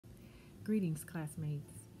Greetings,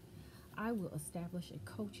 classmates. I will establish a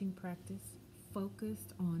coaching practice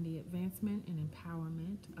focused on the advancement and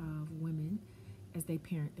empowerment of women as they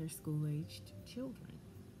parent their school aged children.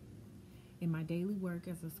 In my daily work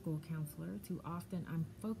as a school counselor, too often I'm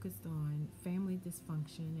focused on family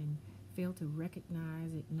dysfunction and fail to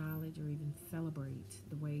recognize, acknowledge, or even celebrate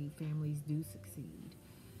the way families do succeed.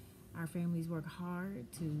 Our families work hard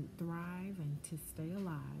to thrive and to stay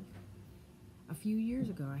alive. A few years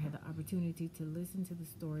ago, I had the opportunity to listen to the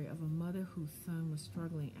story of a mother whose son was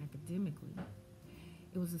struggling academically.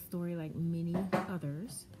 It was a story like many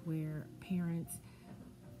others where parents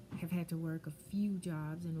have had to work a few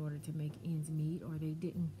jobs in order to make ends meet, or they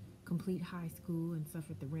didn't complete high school and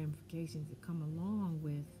suffered the ramifications that come along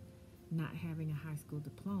with not having a high school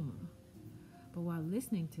diploma. But while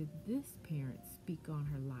listening to this parent speak on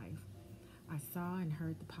her life, I saw and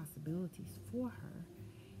heard the possibilities for her.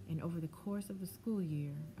 And over the course of the school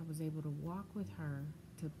year, I was able to walk with her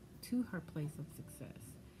to her place of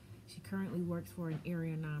success. She currently works for an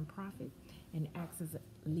area nonprofit and acts as a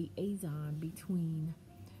liaison between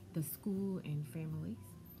the school and families.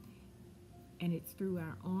 And it's through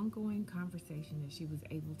our ongoing conversation that she was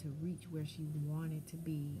able to reach where she wanted to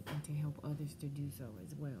be and to help others to do so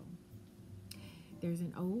as well. There's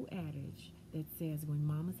an old adage that says, when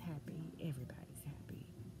mama's happy, everybody's happy.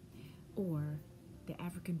 Or the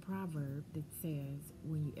African proverb that says,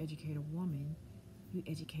 when you educate a woman, you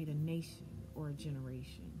educate a nation or a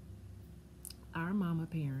generation. Our mama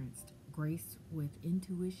parents, graced with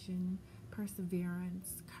intuition,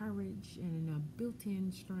 perseverance, courage, and a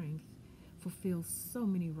built-in strength, fulfill so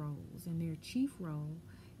many roles, and their chief role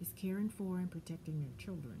is caring for and protecting their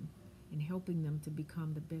children and helping them to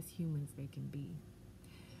become the best humans they can be.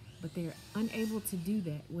 But they're unable to do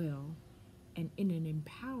that well and in an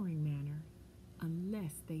empowering manner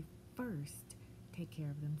unless they first take care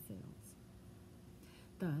of themselves.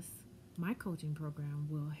 Thus, my coaching program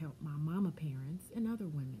will help my mama parents and other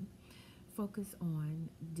women focus on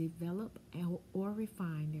develop or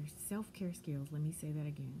refine their self-care skills. Let me say that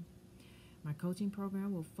again. My coaching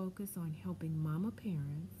program will focus on helping mama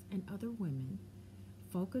parents and other women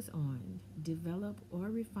focus on develop or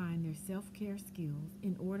refine their self-care skills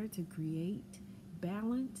in order to create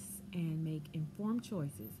balance and make informed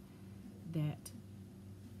choices that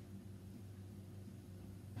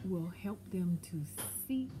will help them to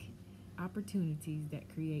seek opportunities that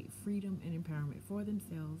create freedom and empowerment for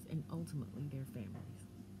themselves and ultimately their families.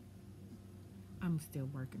 I'm still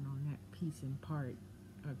working on that piece in part.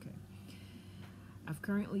 Okay. I've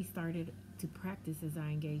currently started to practice as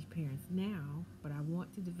I engage parents now, but I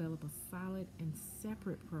want to develop a solid and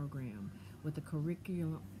separate program with a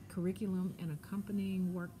curriculum and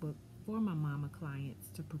accompanying workbook for my mama clients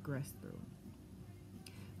to progress through.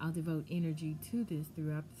 I'll devote energy to this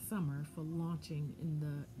throughout the summer for launching in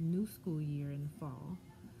the new school year in the fall.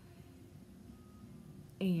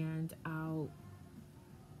 And I'll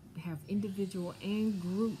have individual and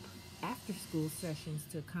group after school sessions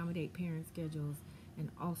to accommodate parent schedules and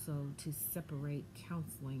also to separate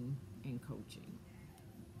counseling and coaching.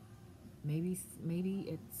 Maybe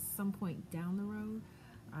at some point down the road,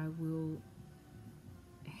 I will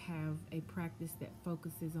have a practice that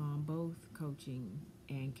focuses on both coaching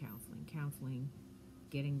and counseling. Counseling,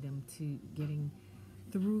 getting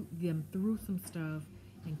through some stuff,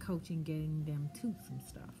 and coaching, getting them to some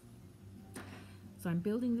stuff. So I'm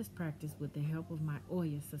building this practice with the help of my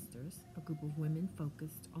Oya sisters, a group of women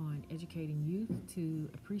focused on educating youth to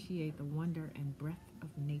appreciate the wonder and breadth of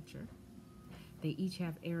nature. They each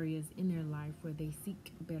have areas in their life where they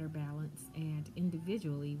seek better balance, and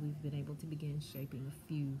individually we've been able to begin shaping a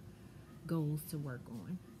few goals to work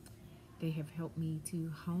on. They have helped me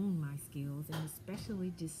to hone my skills and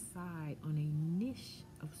especially decide on a niche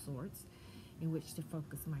of sorts in which to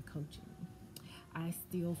focus my coaching. I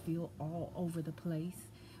still feel all over the place,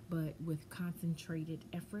 but with concentrated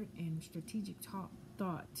effort and strategic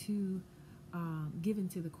thought to given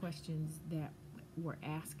to the questions that were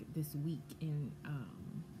asked this week in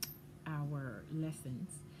our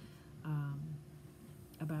lessons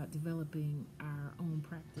about developing our own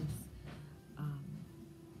practice.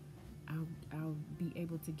 I'll be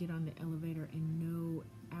able to get on the elevator and know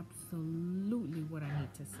absolutely what I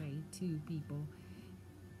need to say to people,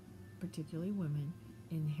 particularly women,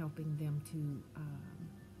 in helping them to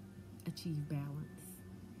achieve balance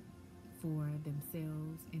for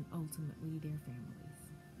themselves and ultimately their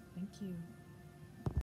families. Thank you.